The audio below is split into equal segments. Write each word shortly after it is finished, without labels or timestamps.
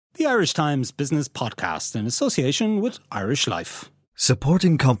the Irish Times Business Podcast in association with Irish Life.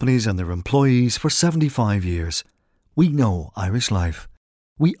 Supporting companies and their employees for 75 years. We know Irish Life.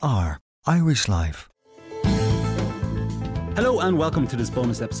 We are Irish Life. Hello and welcome to this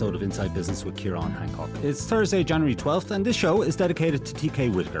bonus episode of Inside Business with Ciarán Hancock. It's Thursday, January 12th, and this show is dedicated to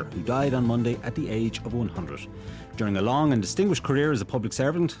TK Whitaker, who died on Monday at the age of 100. During a long and distinguished career as a public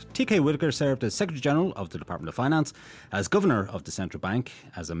servant, TK Whitaker served as Secretary-General of the Department of Finance, as Governor of the Central Bank,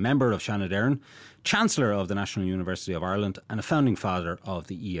 as a member of Seanad Éireann, Chancellor of the National University of Ireland and a founding father of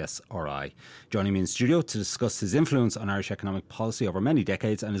the ESRI. Joining me in studio to discuss his influence on Irish economic policy over many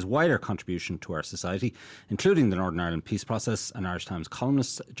decades and his wider contribution to our society, including the Northern Ireland peace process, an Irish Times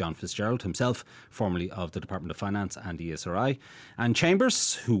columnist, John Fitzgerald, himself formerly of the Department of Finance and ESRI, and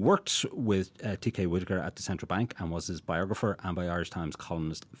Chambers, who worked with TK Whitaker at the Central Bank and was his biographer, and by Irish Times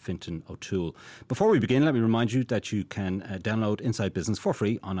columnist Fintan O'Toole. Before we begin, let me remind you that you can download Inside Business for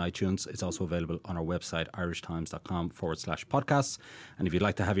free on iTunes. It's also available on our website, irishtimes.com/podcasts. And if you'd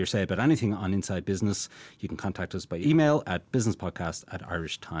like to have your say about anything on Inside Business, you can contact us by email at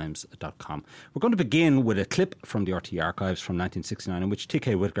businesspodcast@irishtimes.com. We're going to begin with a clip from the RTE archives from 1969 in which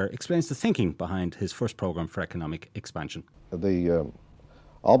TK Whitaker explains the thinking behind his first programme for economic expansion. The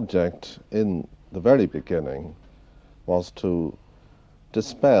object in the very beginning was to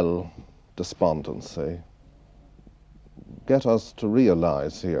dispel despondency, get us to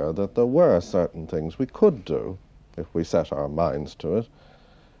realise here that there were certain things we could do if we set our minds to it.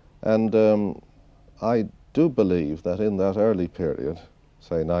 And I do believe that in that early period,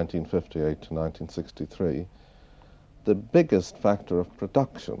 say 1958 to 1963, the biggest factor of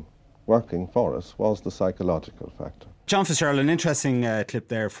production working for us was the psychological factor. John Fitzgerald, an interesting clip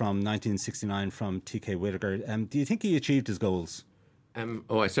there from 1969 from TK Whitaker. Do you think he achieved his goals?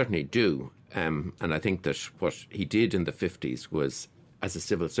 I certainly do. And I think that what he did in the 50s was, as a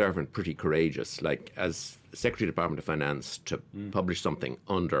civil servant, pretty courageous. Like, as Secretary of the Department of Finance, to publish something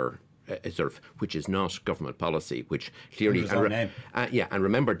under which is not government policy, which clearly... And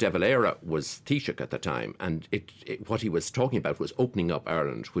remember, De Valera was Taoiseach at the time, and what he was talking about was opening up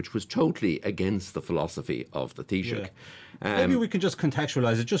Ireland, which was totally against the philosophy of the Taoiseach. Yeah. Maybe we can just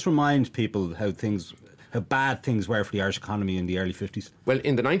contextualise it, just remind people how bad things were for the Irish economy in the early 50s. Well,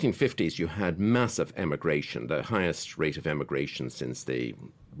 in the 1950s, you had massive emigration, the highest rate of emigration since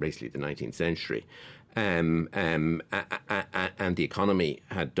basically the 19th century. And the economy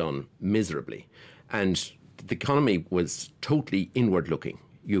had done miserably. And the economy was totally inward-looking.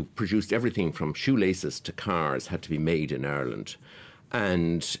 You produced everything from shoelaces to cars had to be made in Ireland.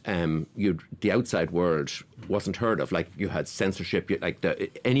 And the outside world wasn't heard of. Like, you had censorship,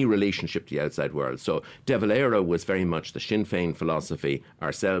 any relationship to the outside world. So De Valera was very much the Sinn Féin philosophy: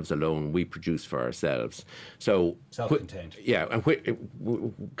 ourselves alone, we produce for ourselves. So self-contained. And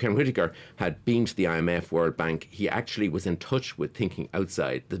Ken Whitaker had been to the IMF, World Bank. He actually was in touch with thinking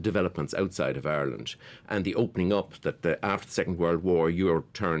outside, the developments outside of Ireland, and the opening up that after the Second World War,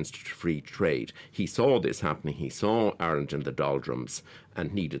 Europe turns to free trade. He saw this happening. He saw Ireland in the doldrums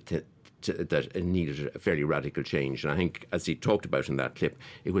and needed a fairly radical change. And I think, as he talked about in that clip,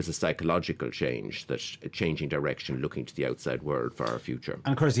 it was a psychological change, that a changing direction, looking to the outside world for our future.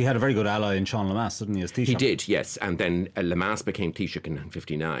 And of course, he had a very good ally in Sean Lemass, didn't he, as Taoiseach? He did, yes. And then Lemass became Taoiseach in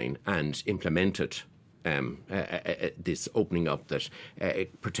 1959 and implemented this opening up, that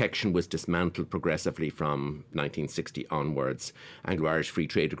protection was dismantled progressively from 1960 onwards. Anglo-Irish Free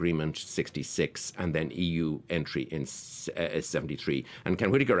Trade Agreement 66, and then EU entry in 73. And Ken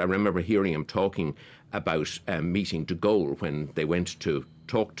Whitaker, I remember hearing him talking about meeting de Gaulle when they went to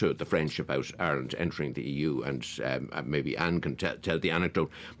talk to the French about Ireland entering the EU, and maybe Anne can tell the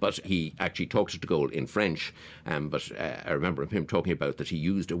anecdote, but he actually talked to de Gaulle in French, but I remember him talking about that he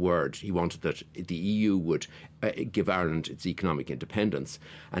used a word. He wanted that the EU would give Ireland its economic independence,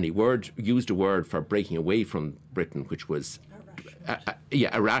 and he used a word for breaking away from Britain, which was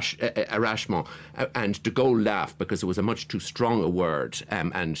arrachement, and de Gaulle laughed because it was a much too strong a word,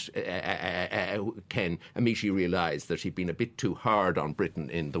 and Ken immediately realised that he'd been a bit too hard on Britain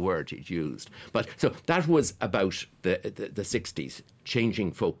in the word he'd used. But so that was about the 60s,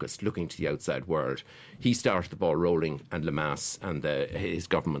 changing focus, looking to the outside world. He started the ball rolling, and Lemass and his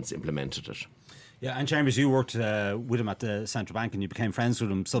governments implemented it. Yeah, and Chambers, you worked with him at the Central Bank, and you became friends with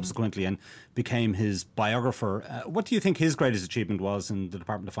him subsequently and became his biographer. What do you think his greatest achievement was in the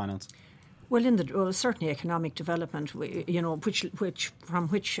Department of Finance? Well, certainly economic development, which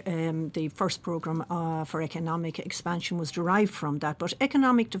the first programme for economic expansion was derived from that. But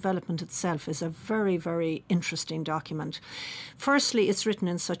economic development itself is a very, very interesting document. Firstly, it's written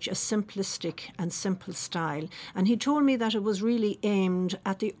in such a simplistic and simple style. And he told me that it was really aimed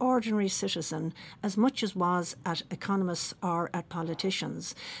at the ordinary citizen as much as was at economists or at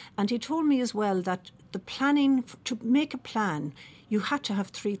politicians. And he told me as well that the planning, to make a plan, you had to have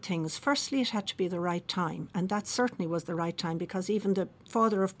three things. Firstly, it had to be the right time, and that certainly was the right time, because even the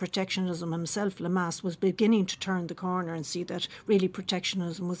father of protectionism himself, Lemass, was beginning to turn the corner and see that really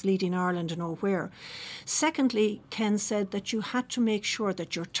protectionism was leading Ireland nowhere. Secondly, Ken said that you had to make sure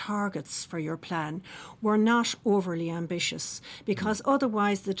that your targets for your plan were not overly ambitious, because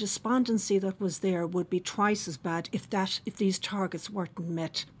otherwise the despondency that was there would be twice as bad if these targets weren't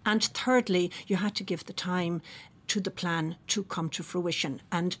met. And thirdly, you had to give the time to the plan to come to fruition.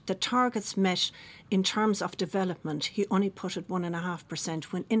 And the targets met in terms of development, he only put it 1.5%,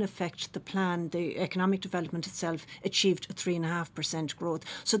 when in effect the plan, the economic development itself, achieved a 3.5% growth.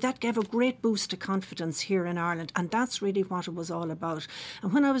 So that gave a great boost to confidence here in Ireland, and that's really what it was all about.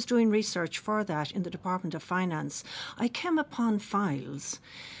 And when I was doing research for that in the Department of Finance, I came upon files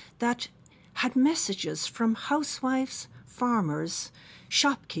that had messages from housewives, farmers,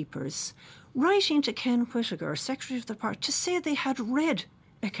 shopkeepers, writing to Ken Whitaker, Secretary of the Party, to say they had read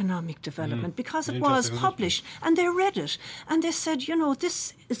economic development because it was published, and they read it and they said,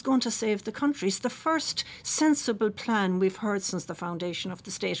 this is going to save the country. It's the first sensible plan we've heard since the foundation of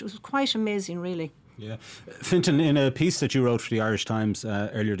the state. It was quite amazing, really. Yeah. Fintan, in a piece that you wrote for the Irish Times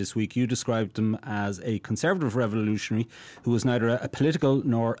earlier this week, you described him as a conservative revolutionary who was neither a political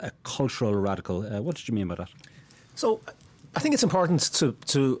nor a cultural radical. What did you mean by that? So I think it's important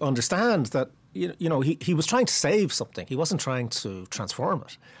to understand that he was trying to save something. He wasn't trying to transform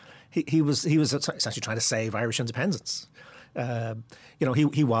it. He was essentially trying to save Irish independence.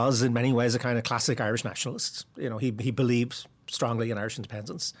 He was in many ways a kind of classic Irish nationalist. He believed strongly in Irish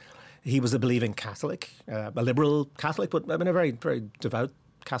independence. He was a believing Catholic, a liberal Catholic, but a very, very devout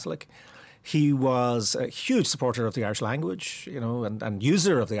Catholic. He was a huge supporter of the Irish language, and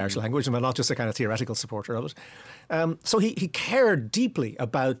user of the Irish language, and not just a kind of theoretical supporter of it. So he cared deeply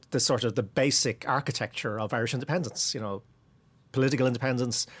about the sort of the basic architecture of Irish independence, political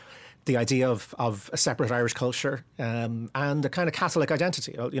independence, the idea of a separate Irish culture, and a kind of Catholic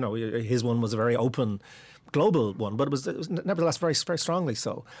identity. His one was a very open, global one, but it was nevertheless very, very strongly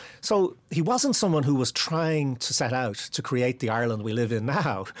so. So he wasn't someone who was trying to set out to create the Ireland we live in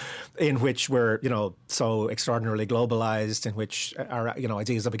now, in which we're, so extraordinarily globalised, in which our,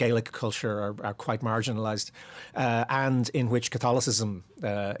 ideas of a Gaelic culture are quite marginalised, and in which Catholicism,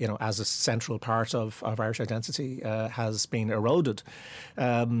 as a central part of Irish identity, has been eroded.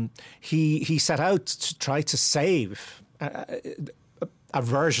 He set out to try to save a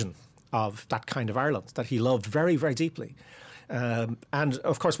version of that kind of Ireland that he loved very, very deeply. And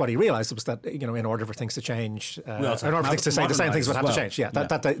of course, what he realised was that, in order for things to change, in order for things to say the same things would have to change.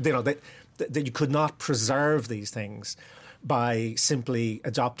 That you could not preserve these things by simply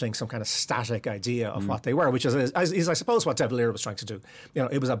adopting some kind of static idea of what they were, which is I suppose, what De Valera was trying to do.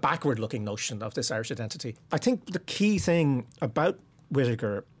 It was a backward-looking notion of this Irish identity. I think the key thing about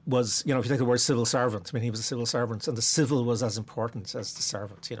Whitaker was, if you take the word civil servant, he was a civil servant, and the civil was as important as the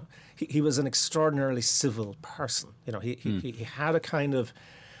servant. He was an extraordinarily civil person. He had a kind of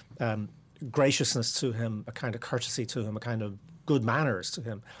graciousness to him, a kind of courtesy to him, a kind of good manners to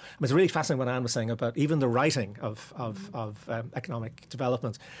him. It's really fascinating what Anne was saying about even the writing of economic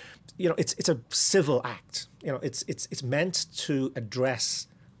development. It's a civil act. It's meant to address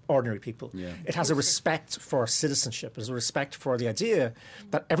ordinary people. Yeah. It has a respect for citizenship. It has a respect for the idea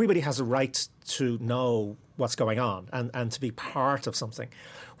that everybody has a right to know what's going on and to be part of something.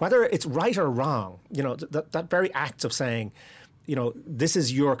 Whether it's right or wrong, that very act of saying, this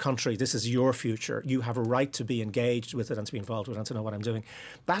is your country, this is your future, you have a right to be engaged with it and to be involved with it and to know what I'm doing.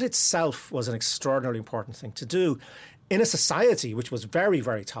 That itself was an extraordinarily important thing to do in a society which was very,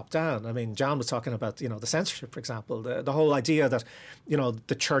 very top down. John was talking about, the censorship, for example, the whole idea that,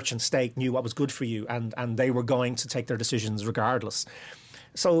 the church and state knew what was good for you and they were going to take their decisions regardless.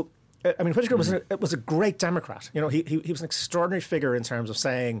 So, Whitaker was a great Democrat. He was an extraordinary figure in terms of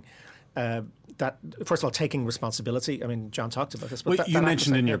saying that, first of all, taking responsibility. John talked about this. But you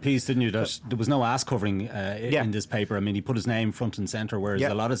mentioned in your piece, didn't you, that there was no ass covering in this paper. He put his name front and centre, whereas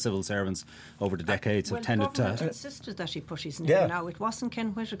a lot of civil servants over the decades have tended to... Well, insisted that he put his name. Now, it wasn't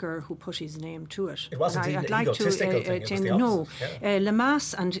Ken Whitaker who put his name to it. It wasn't an egotistical thing. It was the opposite.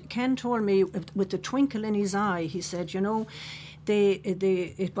 Lemass, and Ken told me with the twinkle in his eye, he said,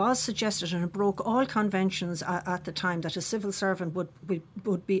 it was suggested, and it broke all conventions at the time, that a civil servant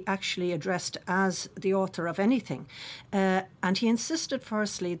would be actually addressed as the author of anything. And he insisted,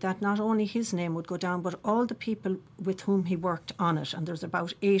 firstly, that not only his name would go down, but all the people with whom he worked on it. And there's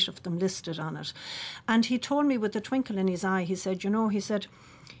about 8 of them listed on it. And he told me with a twinkle in his eye, he said,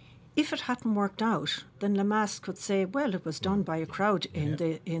 if it hadn't worked out, then Lemass could say, well, it was done by a crowd in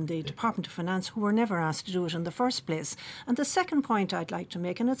the Department of Finance who were never asked to do it in the first place. And the second point I'd like to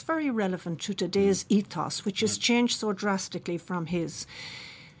make, and it's very relevant to today's ethos, which has changed so drastically from his.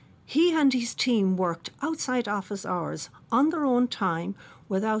 He and his team worked outside office hours on their own time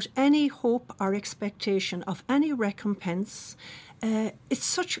without any hope or expectation of any recompense. It's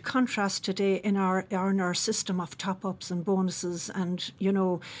such a contrast today in our system of top-ups and bonuses and,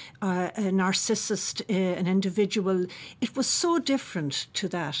 a narcissist, an individual. It was so different to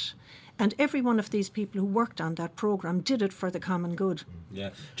that. And every one of these people who worked on that programme did it for the common good. Yeah.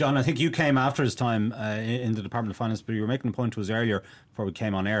 John, I think you came after his time in the Department of Finance, but you were making a point to us earlier, before we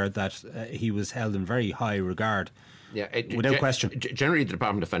came on air, that he was held in very high regard. Yeah, without question. Generally, the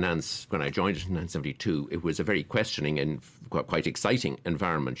Department of Finance, when I joined it in 1972, it was a very questioning and quite exciting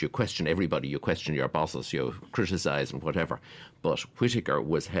environment. You question everybody, you question your bosses, you criticise and whatever. But Whittaker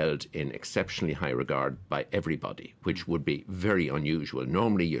was held in exceptionally high regard by everybody, which would be very unusual.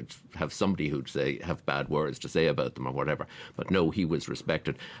 Normally, you'd have somebody who'd have bad words to say about them or whatever. But no, he was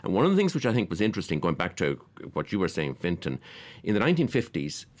respected. And one of the things which I think was interesting, going back to what you were saying, Fintan, in the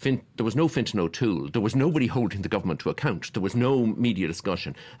 1950s, there was no Fintan O'Toole. There was nobody holding the government to account. There was no media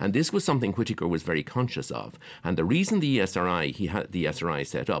discussion. And this was something Whittaker was very conscious of. And the reason the ESRI, he had the ESRI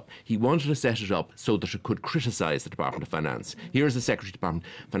set up, he wanted to set it up so that it could criticise the Department of Finance. Here's the Secretary of Department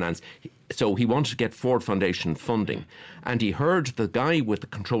of Finance. So he wanted to get Ford Foundation funding. And he heard the guy with the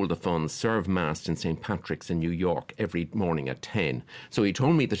control of the funds serve Mass in St. Patrick's in New York every morning at 10. So he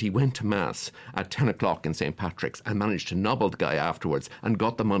told me that he went to Mass at 10 o'clock in St. Patrick's and managed to nobble the guy afterwards and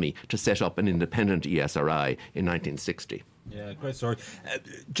got the money to set up an independent ESRI in 1960. Yeah, great story.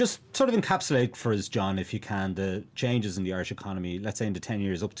 Just sort of encapsulate for us, John, if you can, the changes in the Irish economy, let's say in the 10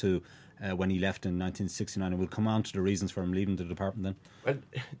 years up to when he left in 1969, and we'll come on to the reasons for him leaving the department then.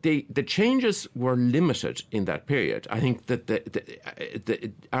 Well, the changes were limited in that period. I think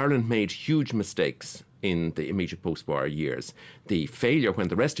that Ireland made huge mistakes in the immediate post-war years. The failure when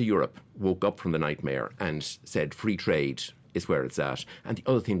the rest of Europe woke up from the nightmare and said free trade is where it's at. And the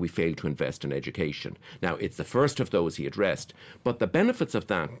other thing, we failed to invest in education. Now, it's the first of those he addressed, but the benefits of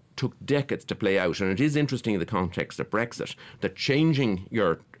that took decades to play out. And it is interesting in the context of Brexit that changing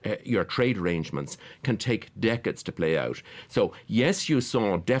your trade arrangements can take decades to play out. So, yes, you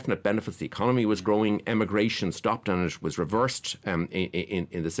saw definite benefits. The economy was growing, emigration stopped and it was reversed in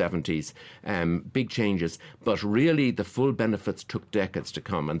the 70s. Big changes. But really, the full benefits took decades to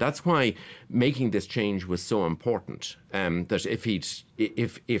come. And that's why making this change was so important. That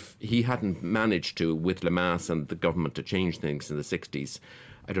if he hadn't managed to, with Lemass and the government, to change things in the 60s,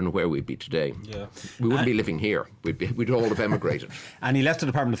 I don't know where we'd be today. Yeah. We wouldn't be living here. We'd all have emigrated. And he left the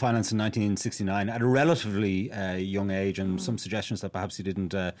Department of Finance in 1969 at a relatively young age, and some suggestions that perhaps he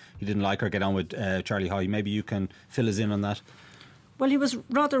didn't like or get on with Charlie Haughey. Maybe you can fill us in on that. Well, he was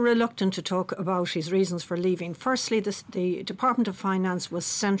rather reluctant to talk about his reasons for leaving. Firstly, the Department of Finance was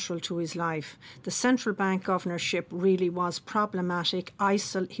central to his life. The central bank governorship really was problematic.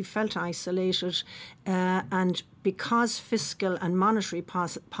 He felt isolated, and because fiscal and monetary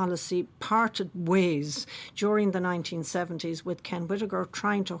policy parted ways during the 1970s, with Ken Whittaker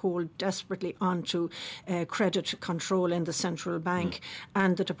trying to hold desperately onto credit control in the central bank,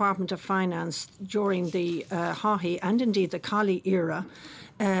 and the Department of Finance during the Haughey and indeed the Colley era,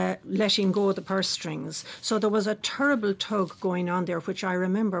 letting go the purse strings. So there was a terrible tug going on there, which I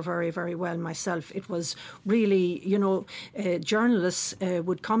remember very, very well myself. It was really, journalists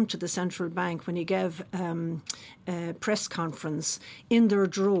would come to the central bank when he gave press conference in their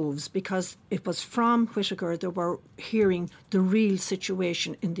droves, because it was from Whittaker they were hearing the real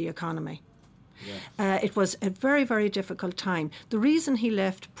situation in the economy. Yeah. It was a very, very difficult time. The reason he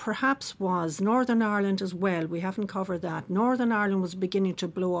left perhaps was Northern Ireland as well. We haven't covered that. Northern Ireland was beginning to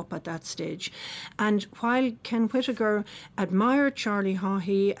blow up at that stage. And while Ken Whittaker admired Charlie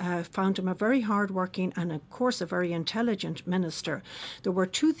Haughey, found him a very hard-working and, of course, a very intelligent minister, there were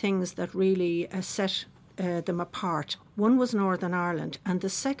two things that really set them apart. One was Northern Ireland, and the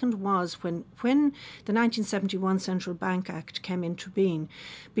second was when the 1971 Central Bank Act came into being.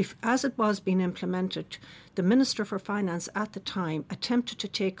 As it was being implemented, the Minister for Finance at the time attempted to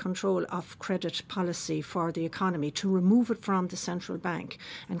take control of credit policy for the economy, to remove it from the central bank.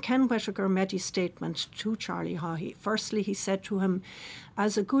 And Ken Whittaker made his statement to Charlie Haughey. Firstly, he said to him,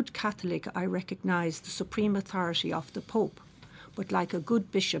 "As a good Catholic, I recognise the supreme authority of the Pope. But like a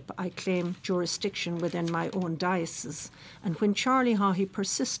good bishop, I claim jurisdiction within my own diocese." And when Charlie Haughey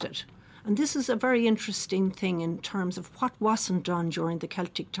persisted, and this is a very interesting thing in terms of what wasn't done during the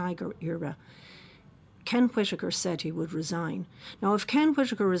Celtic Tiger era, Ken Whittaker said he would resign. Now, if Ken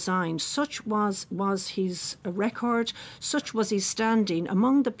Whittaker resigned, such was his record, such was his standing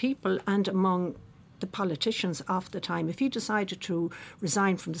among the people and among the politicians of the time. If he decided to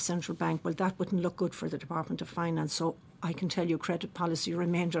resign from the central bank, well, that wouldn't look good for the Department of Finance. So I can tell you credit policy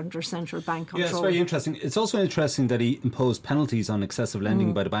remained under central bank control. Yeah, it's very interesting. It's also interesting that he imposed penalties on excessive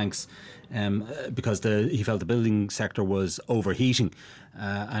lending by the banks because he felt the building sector was overheating.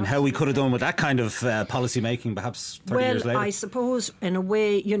 And how we could have done with that kind of policy making perhaps 30 years later. Well, I suppose in a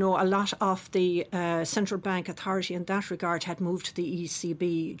way, a lot of the central bank authority in that regard had moved to the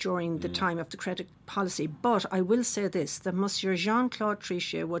ECB during the time of the credit policy. But I will say this, that Monsieur Jean-Claude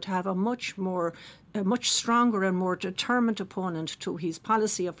Trichet would have a much stronger and more determined opponent to his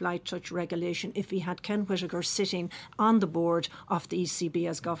policy of light touch regulation if he had Ken Whittaker sitting on the board of the ECB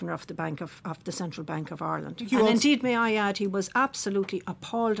as governor of the Central Bank of Ireland. And indeed, may I add, he was absolutely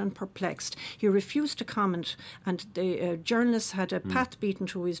appalled and perplexed. He refused to comment, and the journalists had a path beaten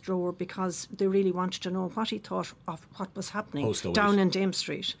to his door because they really wanted to know what he thought of what was happening down in Dame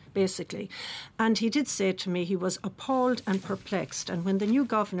Street, basically. And he did say to me he was appalled and perplexed. And when the new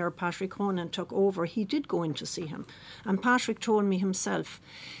governor, Patrick Honan, took over, he did go in to see him. And Patrick told me himself,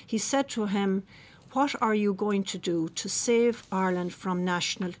 he said to him, "What are you going to do to save Ireland from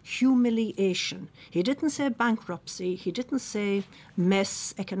national humiliation?" He didn't say bankruptcy, he didn't say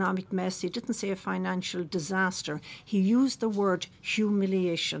mess, economic mess, he didn't say a financial disaster. He used the word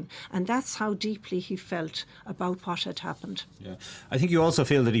humiliation, and that's how deeply he felt about what had happened. Yeah, I think you also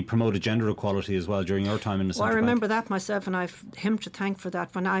feel that he promoted gender equality as well during your time in the Central Bank. I remember that myself, and I've him to thank for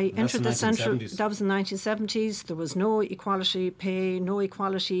that. When I entered the Central, that was in the 1970s, there was no equality pay, no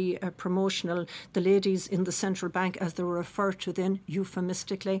equality promotional. The ladies in the central bank, as they were referred to then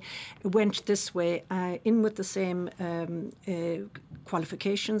euphemistically, went this way, in with the same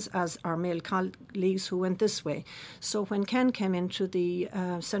qualifications as our male colleagues who went this way. So when Ken came into the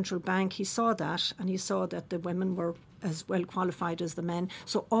central bank, he saw that, and he saw that the women were as well qualified as the men.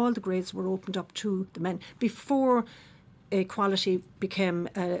 So all the grades were opened up to the men before equality became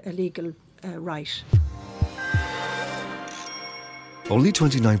a legal right. Only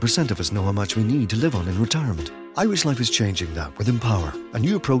 29% of us know how much we need to live on in retirement. Irish Life is changing that with Empower, a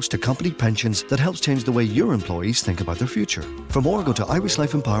new approach to company pensions that helps change the way your employees think about their future. For more, go to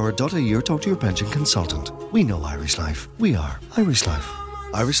irishlifeempower.ie or talk to your pension consultant. We know Irish Life. We are Irish Life.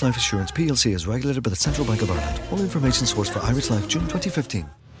 Irish Life Assurance PLC is regulated by the Central Bank of Ireland. All information sourced for Irish Life, June 2015.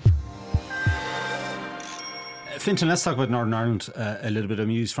 Fintan, let's talk about Northern Ireland a little bit.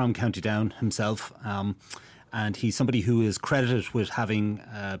 He's from County Down himself. And he's somebody who is credited with having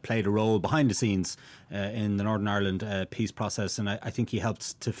played a role behind the scenes in the Northern Ireland peace process. And I think he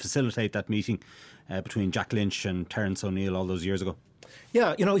helped to facilitate that meeting between Jack Lynch and Terence O'Neill all those years ago.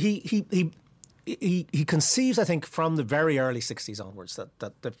 Yeah, he conceived, I think, from the very early 60s onwards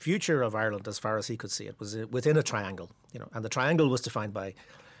that the future of Ireland, as far as he could see it, was within a triangle. And the triangle was defined by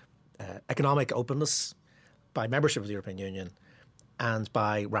economic openness, by membership of the European Union, and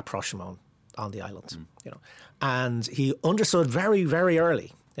by rapprochement on the island, and he understood very, very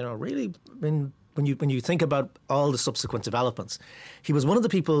early, really, when you think about all the subsequent developments, he was one of the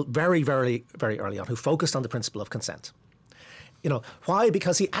people very, very, very early on who focused on the principle of consent. Why?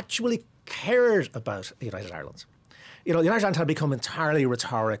 Because he actually cared about United Ireland. The United Ireland had become entirely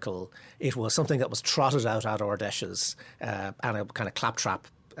rhetorical. It was something that was trotted out at Ardèches and a kind of claptrap.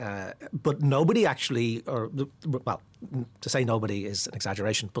 But nobody actually, to say nobody is an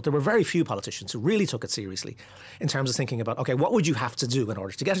exaggeration, but there were very few politicians who really took it seriously in terms of thinking about, okay, what would you have to do in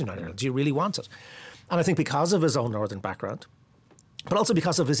order to get United Ireland? Do you really want it? And I think because of his own northern background, but also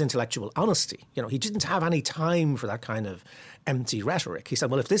because of his intellectual honesty, he didn't have any time for that kind of empty rhetoric. He said,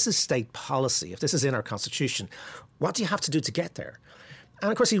 well, if this is state policy, if this is in our constitution, what do you have to do to get there? And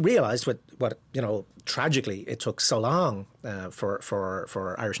of course, he realised what tragically it took so long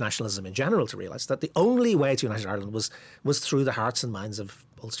for Irish nationalism in general to realise that the only way to United Ireland was through the hearts and minds of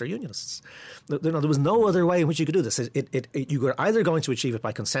Ulster Unionists. There was no other way in which you could do this. You were either going to achieve it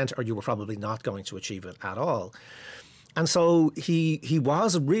by consent, or you were probably not going to achieve it at all. And so he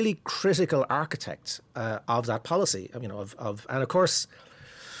was a really critical architect of that policy. And of course,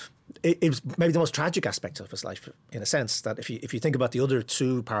 it was maybe the most tragic aspect of his life, in a sense, that if you think about the other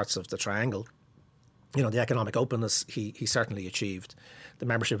two parts of the triangle, the economic openness, he certainly achieved. The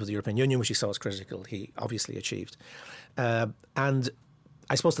membership of the European Union, which he saw as critical, he obviously achieved. And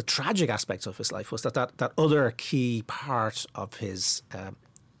I suppose the tragic aspect of his life was that other key part of his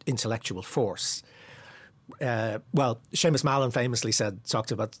intellectual force. Seamus Mallon famously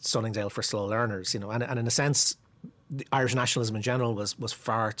talked about Sunningdale for slow learners, and in a sense, the Irish nationalism in general was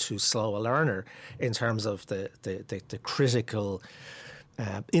far too slow a learner in terms of the critical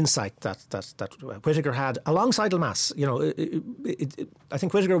insight that Whittaker had alongside Lemass. I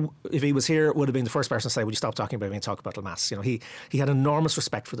think Whittaker, if he was here, would have been the first person to say, "Would you stop talking about me and talk about Lemass?" He had enormous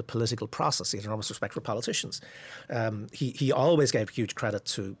respect for the political process. He had enormous respect for politicians. He always gave huge credit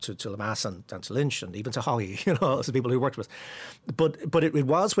to Lemass and to Lynch and even to Haughey, as the people he worked with. But it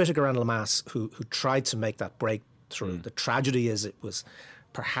was Whittaker and Lemass who tried to make that breakthrough. The tragedy is it was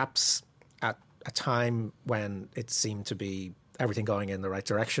perhaps at a time when it seemed to be everything going in the right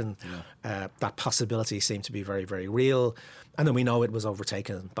direction. That possibility seemed to be very, very real. And then we know it was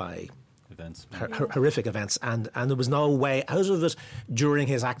overtaken by events, horrific events. And there was no way out of it during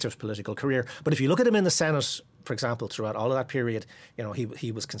his active political career. But if you look at him in the Senate, for example, throughout all of that period,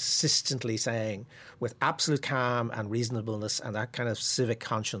 he was consistently saying, with absolute calm and reasonableness and that kind of civic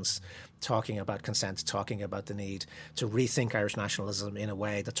conscience, talking about consent, talking about the need to rethink Irish nationalism in a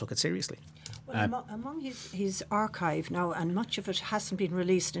way that took it seriously. Well, among his archive now, and much of it hasn't been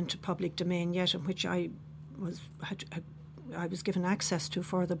released into public domain yet, in which I was given access to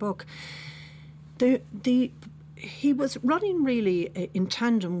for the book. He was running really in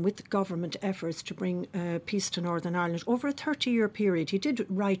tandem with government efforts to bring peace to Northern Ireland. Over a 30-year period, he did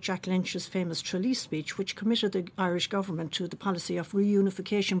write Jack Lynch's famous Tralee speech, which committed the Irish government to the policy of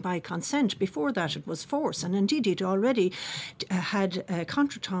reunification by consent. Before that, it was force. And indeed, he'd already had a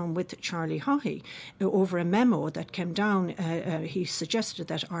contretemps with Charlie Haughey over a memo that came down. He suggested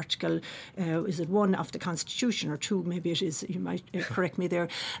that Article, is it 1 of the Constitution, or 2, maybe it is, you might correct me there,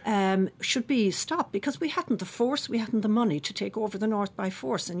 should be stopped, because we hadn't the force, we hadn't the money to take over the North by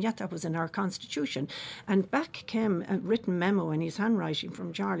force, and yet that was in our Constitution. And back came a written memo in his handwriting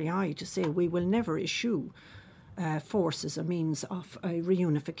from Charlie Haughey to say, we will never issue force as a means of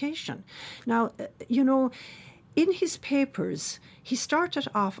reunification. Now, in his papers, he started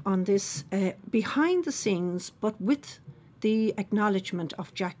off on this behind the scenes, but with the acknowledgement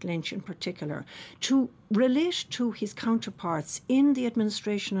of Jack Lynch in particular, to relate to his counterparts in the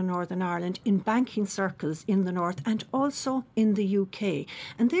administration of Northern Ireland, in banking circles in the North and also in the UK.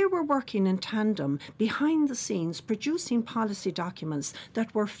 And they were working in tandem behind the scenes, producing policy documents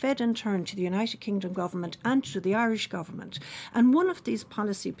that were fed in turn to the United Kingdom government and to the Irish government. And one of these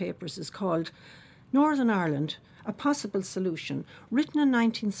policy papers is called Northern Ireland, A Possible Solution, written in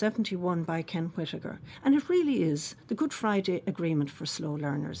 1971 by Ken Whittaker. And it really is the Good Friday Agreement for slow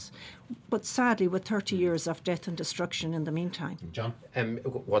learners, but sadly with 30 years of death and destruction in the meantime. John?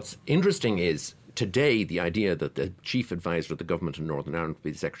 What's interesting is today the idea that the chief advisor of the government in Northern Ireland would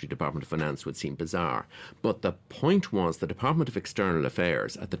be the Secretary of the Department of Finance would seem bizarre. But the point was the Department of External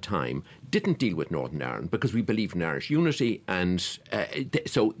Affairs at the time didn't deal with Northern Ireland because we believed in Irish unity, and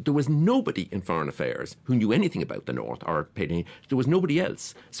so there was nobody in Foreign Affairs who knew anything about the North or paid any. There was nobody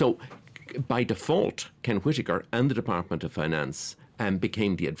else. So by default, Ken Whittaker and the Department of Finance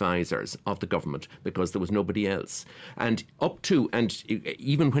became the advisors of the government because there was nobody else. And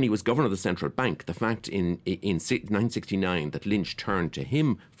even when he was governor of the central bank, the fact in 1969 that Lynch turned to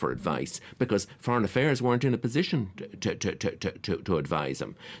him for advice because Foreign Affairs weren't in a position to advise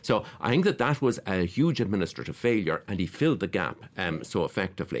him. So I think that was a huge administrative failure, and he filled the gap so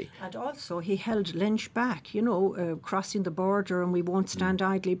effectively. And also he held Lynch back, crossing the border, and we won't stand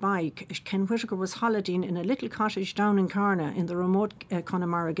idly by. Ken Whittaker was holidaying in a little cottage down in Carna in the remote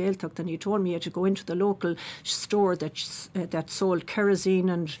Connemara Gaeltacht, and he told me he had to go into the local store that sold kerosene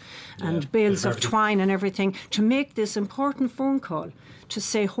and bales of twine and everything to make this important phone call to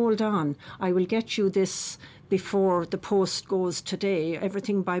say, hold on, I will get you this before the post goes today.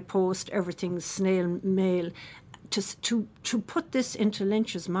 Everything by post, everything snail mail. To put this into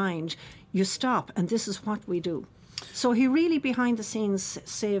Lynch's mind, you stop, and this is what we do. So he really, behind the scenes,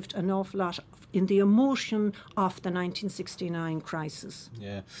 saved an awful lot in the emotion of the 1969 crisis.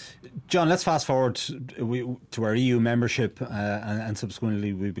 Yeah. John, let's fast forward to our EU membership and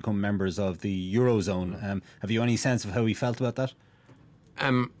subsequently we become members of the Eurozone. Have you any sense of how he felt about that?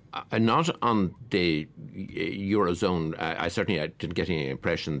 Not on the Eurozone. I certainly didn't get any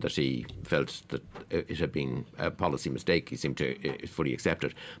impression that he felt that it had been a policy mistake. He seemed to fully accept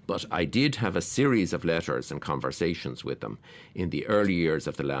it. But I did have a series of letters and conversations with him in the early years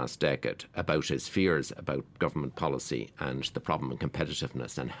of the last decade about his fears about government policy and the problem in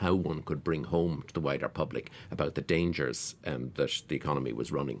competitiveness and how one could bring home to the wider public about the dangers that the economy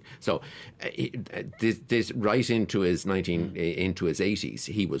was running. So this right into his 80s,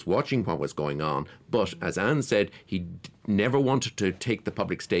 he was watching what was going on, but as Anne said, he never wanted to take the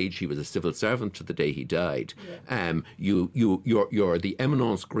public stage. He was a civil servant to the day he died. Yeah. You're the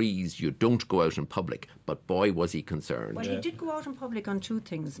eminence grise. You don't go out in public. But boy, was he concerned. Well, he did go out in public on two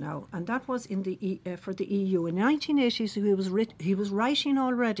things now, and that was in the for the EU in the 1980s. He was writing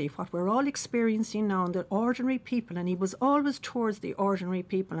already what we're all experiencing now, and the ordinary people, and he was always towards the ordinary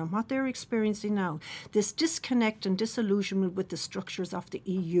people and what they're experiencing now. This disconnect and disillusionment with the structures of the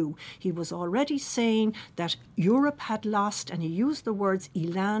EU. He was already saying that Europe had lost, and he used the words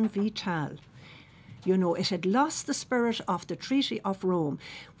élan vital. You know, it had lost the spirit of the Treaty of Rome.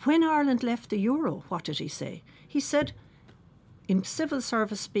 When Ireland left the euro, what did he say? He said, in civil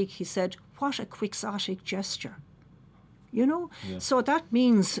service speak, he said, what a quixotic gesture. You know, so that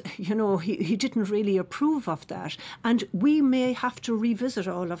means, you know, he didn't really approve of that. And we may have to revisit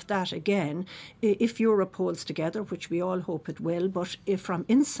all of that again if Europe holds together, which we all hope it will. But if from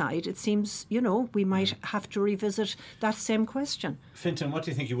inside, it seems, you know, we might have to revisit that same question. Fintan, what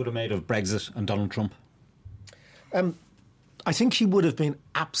do you think you would have made of Brexit and Donald Trump? I think he would have been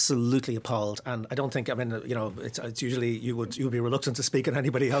absolutely appalled, and I don't think. I mean, you know, it's usually you would be reluctant to speak on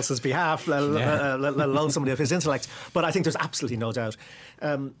anybody else's behalf, let alone somebody of his intellect. But I think there's absolutely no doubt,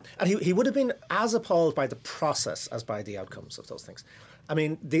 and he would have been as appalled by the process as by the outcomes of those things. I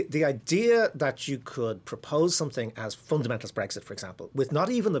mean, the idea that you could propose something as fundamental as Brexit, for example, with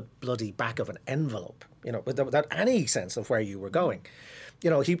not even the bloody back of an envelope, you know, without any sense of where you were going. You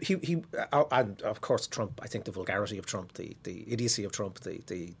know, he and of course Trump. I think the vulgarity of Trump, the idiocy of Trump,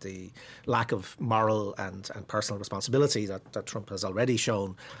 the lack of moral and personal responsibility that Trump has already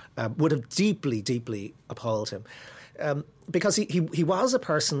shown would have deeply appalled him, because he was a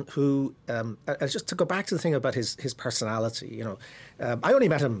person who, just to go back to the thing about his personality. You know, I only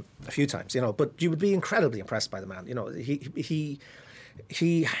met him a few times. You know, but you would be incredibly impressed by the man. You know, he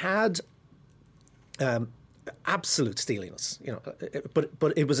had. Absolute steeliness, you know,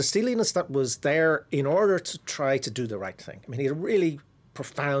 but it was a steeliness that was there in order to try to do the right thing. I mean, he had a really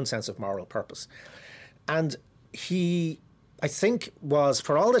profound sense of moral purpose, and he, I think, was,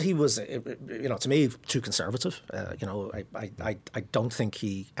 for all that he was, you know, to me, too conservative. You know, I don't think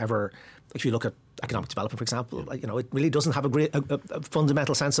he ever. If you look at economic development, for example, you know, it really doesn't have a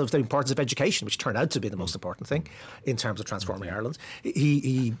fundamental sense of the importance of education, which turned out to be the most important thing in terms of transforming Ireland.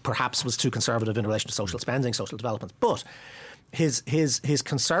 He perhaps was too conservative in relation to social spending, social development, but his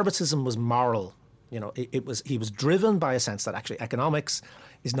conservatism was moral. You know, he was driven by a sense that actually economics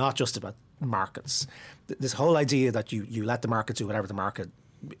is not just about markets. This whole idea that you let the market do whatever the market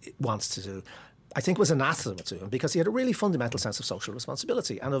wants to do, I think, was anathema to him, because he had a really fundamental sense of social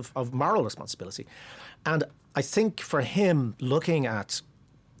responsibility and of moral responsibility. And I think for him, looking at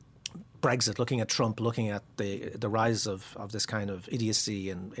Brexit, looking at Trump, looking at the rise of this kind of idiocy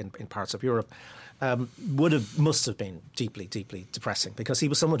in parts of Europe, must have been deeply depressing, because he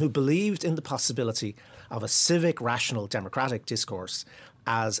was someone who believed in the possibility of a civic, rational, democratic discourse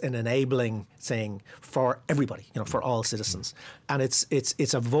as an enabling thing for everybody, you know, for all citizens. And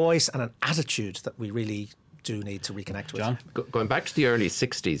it's a voice and an attitude that we really do need to reconnect with. John? Going back to the early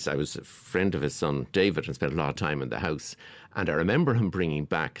 60s, I was a friend of his son David and spent a lot of time in the house. And I remember him bringing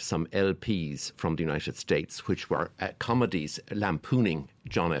back some LPs from the United States, which were comedies lampooning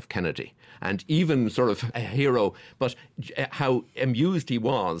John F. Kennedy. And even sort of a hero, but how amused he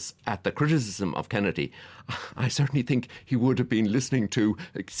was at the criticism of Kennedy. I certainly think he would have been listening to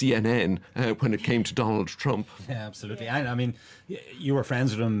CNN when it came to Donald Trump. Yeah, absolutely. I mean, you were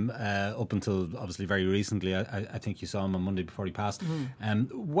friends with him up until obviously very recently. I think you saw him on Monday before he passed.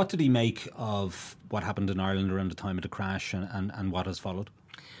 What did he make of what happened in Ireland around the time of the crash and what has followed?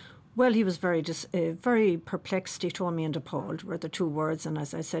 Well, he was very perplexed, he told me, and appalled were the two words. And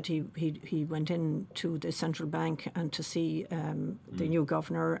as I said, he went in to the central bank and to see the new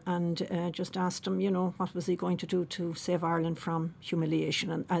governor and just asked him, you know, what was he going to do to save Ireland from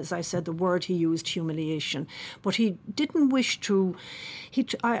humiliation. And as I said, the word he used, humiliation. But he didn't wish to...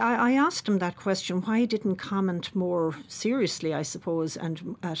 I asked him that question, why he didn't comment more seriously, I suppose,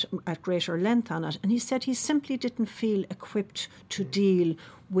 and at greater length on it. And he said he simply didn't feel equipped to deal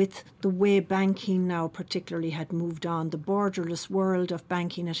with with the way banking now particularly had moved on, the borderless world of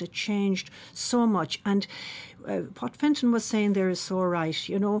banking, it had changed so much. And what Fintan was saying there is so right.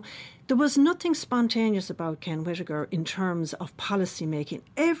 You know, there was nothing spontaneous about Ken Whittaker in terms of policy making.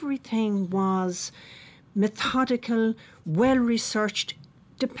 Everything was methodical, well-researched,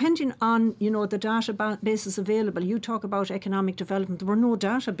 depending on, you know, the databases available. You talk about economic development. There were no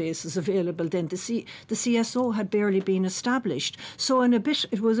databases available then. The CSO had barely been established. So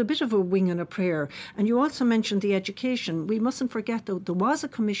it was a bit of a wing and a prayer. And you also mentioned the education. We mustn't forget, though, there was a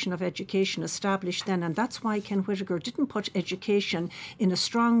Commission of Education established then, and that's why Ken Whittaker didn't put education in a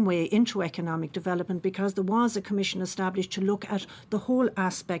strong way into economic development, because there was a commission established to look at the whole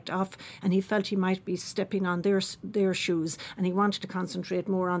aspect of, and he felt he might be stepping on their shoes, and he wanted to concentrate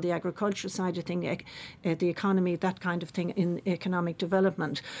more on the agriculture side of things, the economy, that kind of thing in economic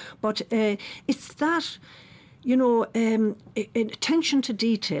development. But it's that, you know, attention to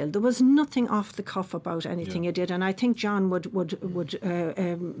detail. There was nothing off the cuff about anything he did, and I think John would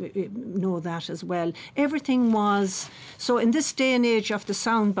know that as well. Everything was so. In this day and age of the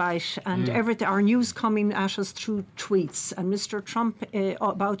soundbite and everything, our news coming at us through tweets, and Mr. Trump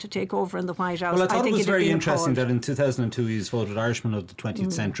about to take over in the White House. Well, I thought think it was very interesting appalled. that in 2002 he was voted Irishman of the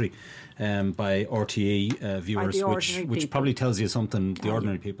 20th century by RTE viewers, which probably tells you something. The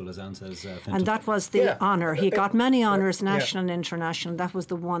ordinary people, as Anne says, and that was the honour. He got many honours, national and international. That was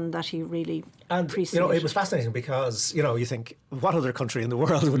the one that he really appreciated. You know, it was fascinating because, you know, you think, what other country in the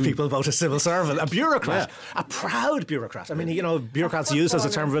world would people vote a civil servant, a bureaucrat, a proud bureaucrat? I mean, you know, bureaucrats used as a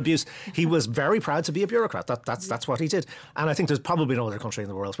term of abuse. He was very proud to be a bureaucrat. That's what he did. And I think there's probably no other country in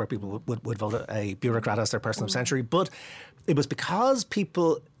the world where people would vote a bureaucrat as their person of the century. But it was because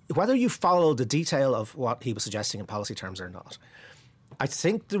people, whether you follow the detail of what he was suggesting in policy terms or not, I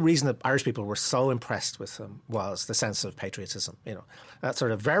think the reason that Irish people were so impressed with him was the sense of patriotism, you know, that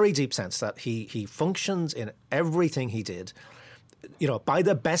sort of very deep sense that he functioned in everything he did, you know, by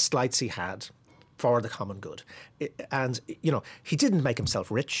the best lights he had for the common good. And, you know, he didn't make himself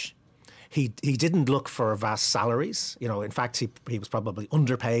rich. He didn't look for vast salaries. You know, in fact, he was probably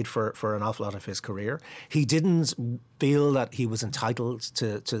underpaid for an awful lot of his career. He didn't feel that he was entitled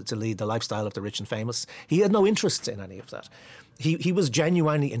to lead the lifestyle of the rich and famous. He had no interest in any of that. He was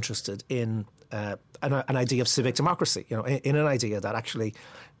genuinely interested in an idea of civic democracy, you know, in an idea that actually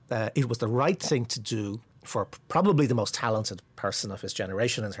it was the right thing to do for probably the most talented person of his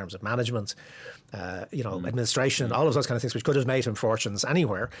generation in terms of management, you know, administration, all of those kind of things which could have made him fortunes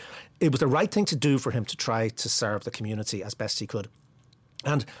anywhere. It was the right thing to do for him to try to serve the community as best he could.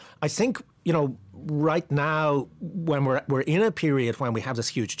 And I think, you know, right now, when we're in a period when we have this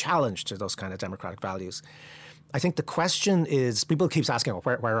huge challenge to those kind of democratic values, I think the question is, people keep asking, well,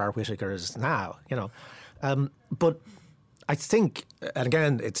 where are Whittakers now? You know, but I think, and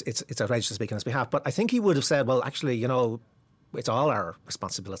again, it's outrageous to speak on his behalf, but I think he would have said, well, actually, you know, it's all our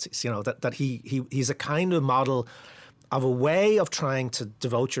responsibilities. You know, that he's a kind of model of a way of trying to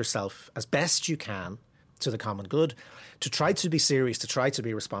devote yourself as best you can to the common good, to try to be serious, to try to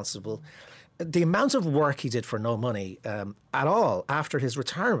be responsible. The amount of work he did for no money at all after his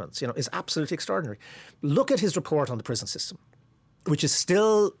retirement, you know, is absolutely extraordinary. Look at his report on the prison system, which is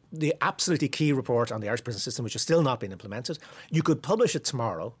still the absolutely key report on the Irish prison system, which has still not been implemented. You could publish it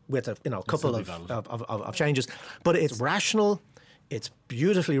tomorrow with a couple of changes, but it's rational, it's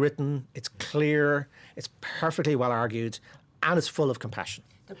beautifully written, it's clear, it's perfectly well argued, and it's full of compassion.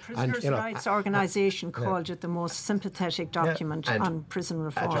 The Prisoners' Rights Organisation called it the most sympathetic document on prison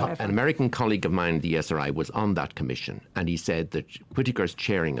reform ever. An American colleague of mine, the SRI, was on that commission, and he said that Whittaker's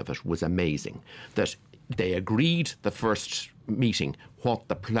chairing of it was amazing, that they agreed the first meeting what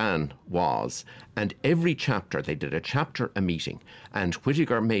the plan was, and every chapter, they did a chapter a meeting, and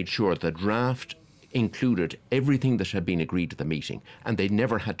Whittaker made sure the draft included everything that had been agreed at the meeting, and they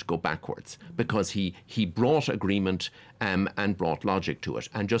never had to go backwards because he brought agreement and brought logic to it,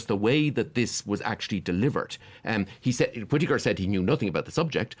 and just the way that this was actually delivered. Whittaker said he knew nothing about the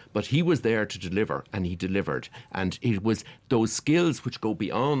subject, but he was there to deliver, and he delivered. And it was those skills which go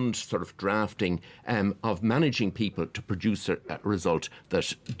beyond sort of drafting, of managing people to produce a result,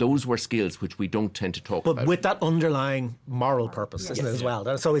 that those were skills which we don't tend to talk about. But with that underlying moral purpose, isn't it, as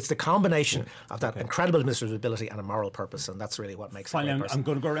well? So it's the combination of that incredible administrative ability and a moral purpose, and that's really what makes it a great person. I'm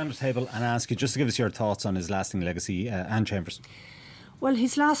going to go around the table and ask you just to give us your thoughts on his lasting legacy. Anne Chambers. Well,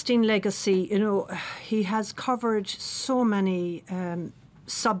 his lasting legacy, you know, he has covered so many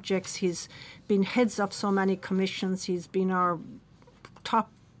subjects. He's been heads of so many commissions. He's been our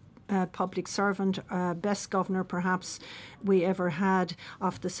top public servant, best governor perhaps we ever had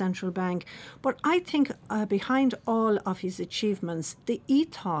of the central bank. But I think behind all of his achievements, the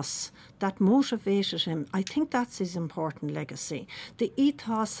ethos that motivated him, I think that's his important legacy. The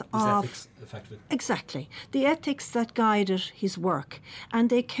ethos of... ethics, effectively. Exactly. The ethics that guided his work.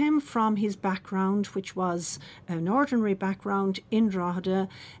 And they came from his background, which was an ordinary background in Drogheda.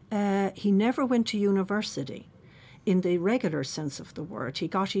 He never went to university in the regular sense of the word. He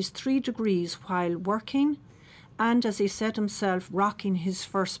got his 3 degrees while working and, as he said himself, rocking his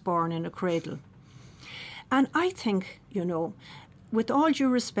firstborn in a cradle. And I think, with all due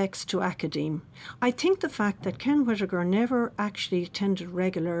respects to academe, I think the fact that Ken Whitaker never actually attended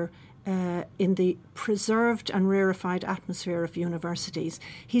regular in the preserved and rarefied atmosphere of universities,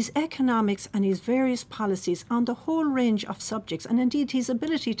 his economics and his various policies on the whole range of subjects, and indeed his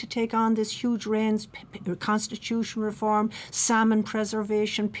ability to take on this huge range, constitution reform, salmon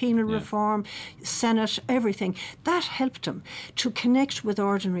preservation, penal reform, Senate, everything, that helped him to connect with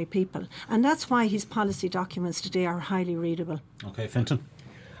ordinary people. And that's why his policy documents today are highly readable. Okay, Fintan.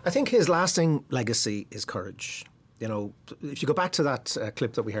 I think his lasting legacy is courage. If you go back to that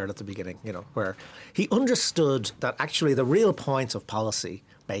clip that we heard at the beginning, where he understood that actually the real point of policy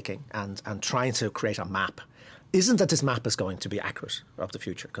making and trying to create a map isn't that this map is going to be accurate of the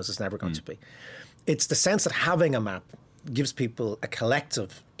future, because it's never going to be. It's the sense that having a map gives people a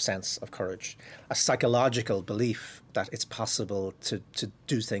collective sense of courage, a psychological belief that it's possible to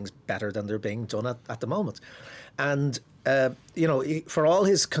do things better than they're being done at the moment. And, for all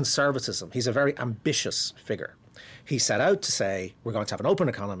his conservatism, he's a very ambitious figure. He set out to say, we're going to have an open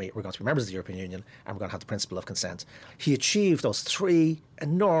economy, we're going to be members of the European Union, and we're going to have the principle of consent. He achieved those 3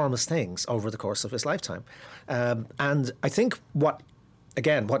 enormous things over the course of his lifetime. And I think what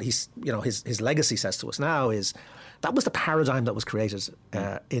he's, his legacy says to us now is that was the paradigm that was created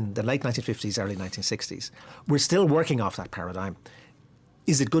in the late 1950s, early 1960s. We're still working off that paradigm.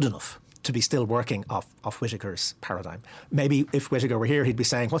 Is it good enough to be still working off Whitaker's paradigm? Maybe if Whitaker were here, he'd be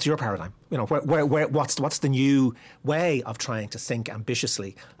saying, what's your paradigm? What's the new way of trying to think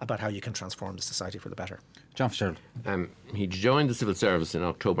ambitiously about how you can transform the society for the better? John Fitzgerald. He joined the civil service in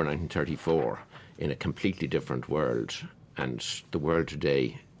October 1934 in a completely different world, and the world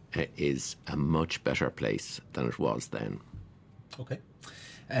today is a much better place than it was then. Okay.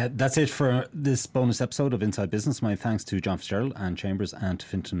 That's it for this bonus episode of Inside Business. My thanks to John Fitzgerald, Anne Chambers and to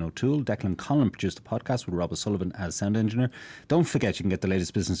Fintan O'Toole. Declan Conlon produced the podcast with Rob O'Sullivan as sound engineer. Don't forget you can get the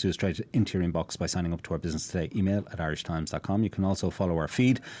latest business news straight into your inbox by signing up to our Business Today email at irishtimes.com. You can also follow our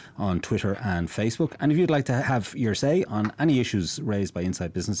feed on Twitter and Facebook. And if you'd like to have your say on any issues raised by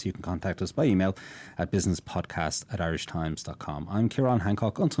Inside Business, you can contact us by email at businesspodcast@irishtimes.com. I'm Ciarán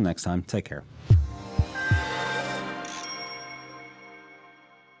Hancock. Until next time, take care.